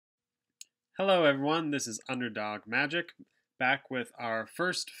Hello everyone, this is Underdog Magic, back with our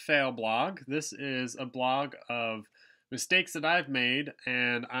first fail blog. This is a blog of mistakes that I've made,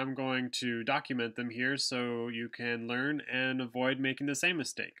 and I'm going to document them here so you can learn and avoid making the same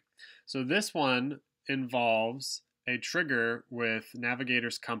mistake. So this one involves a trigger with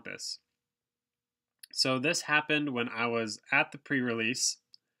Navigator's compass. So this happened when I was at the pre-release.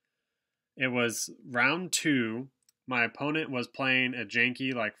 It was round 2. My opponent was playing a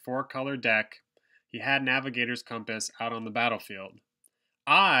janky, like 4-color deck. He had Navigator's Compass out on the battlefield.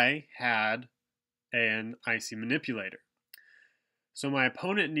 I had an Icy Manipulator. So my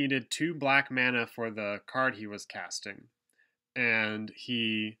opponent needed 2 black mana for the card he was casting. And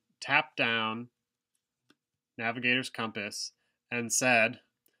he tapped down Navigator's Compass and said,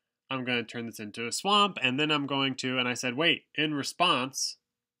 I'm going to turn this into a swamp, and then I'm going to, and I said, wait, in response,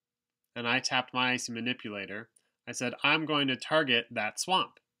 and I tapped my Icy Manipulator, I said, I'm going to target that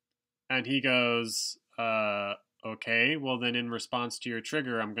swamp. And he goes, okay, well then in response to your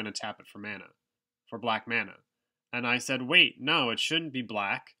trigger, I'm going to tap it for mana, for black mana. And I said, wait, no, it shouldn't be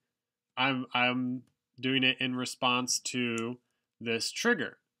black. I'm doing it in response to this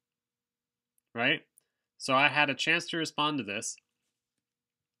trigger, right? So I had a chance to respond to this.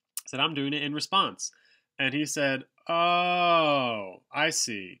 I said, I'm doing it in response. And he said, oh, I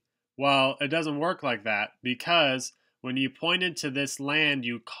see. Well, it doesn't work like that because when you pointed to this land,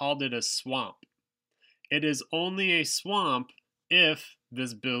 you called it a swamp. It is only a swamp if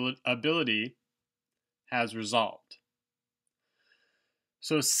this ability has resolved.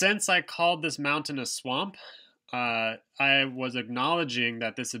 So since I called this mountain a swamp, I was acknowledging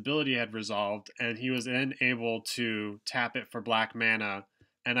that this ability had resolved, and he was then able to tap it for black mana,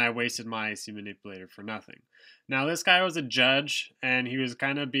 and I wasted my Icy Manipulator for nothing. Now, this guy was a judge, and he was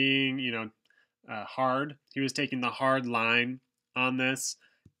kind of being, hard. He was taking the hard line on this.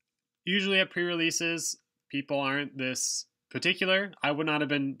 Usually at pre-releases, people aren't this particular. I would not have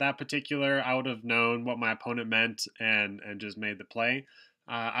been that particular. I would have known what my opponent meant and just made the play.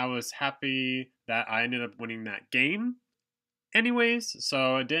 I was happy that I ended up winning that game anyways,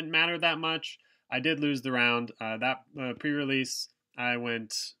 so it didn't matter that much. I did lose the round. That pre-release, I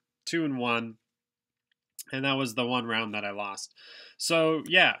went 2-1, and that was the one round that I lost. So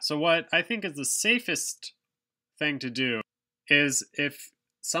yeah, so what I think is the safest thing to do is if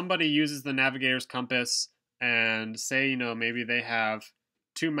somebody uses the Navigator's Compass and say, maybe they have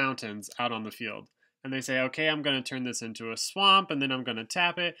 2 mountains out on the field, and they say, okay, I'm going to turn this into a swamp, and then I'm going to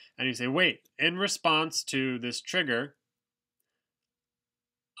tap it, and you say, wait, in response to this trigger,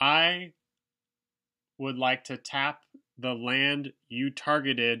 I would like to tap the land you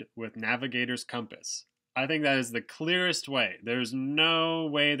targeted with Navigator's Compass. I think that is the clearest way. There's no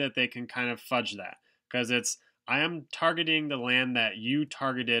way that they can kind of fudge that, because I am targeting the land that you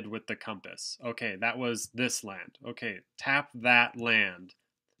targeted with the compass. Okay, that was this land. Okay, tap that land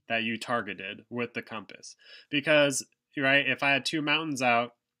that you targeted with the compass. Because, right, if I had 2 mountains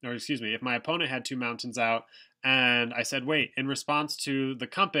out, or excuse me, if my opponent had 2 mountains out, and I said, wait, in response to the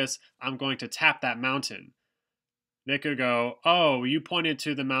compass, I'm going to tap that mountain. They could go, oh, you pointed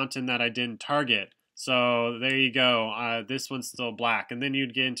to the mountain that I didn't target. So there you go. This one's still black. And then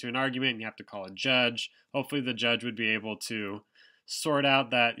you'd get into an argument and you have to call a judge. Hopefully the judge would be able to sort out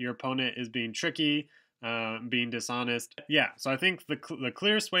that your opponent is being tricky, being dishonest. Yeah, so I think the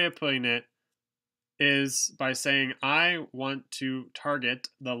clearest way of putting it is by saying, I want to target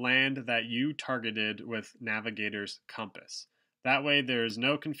the land that you targeted with Navigator's Compass. That way there's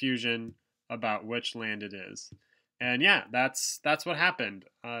no confusion about which land it is. And yeah, that's what happened.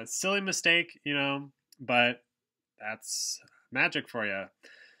 Silly mistake, but that's magic for you.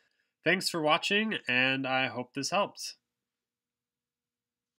 Thanks for watching, and I hope this helped.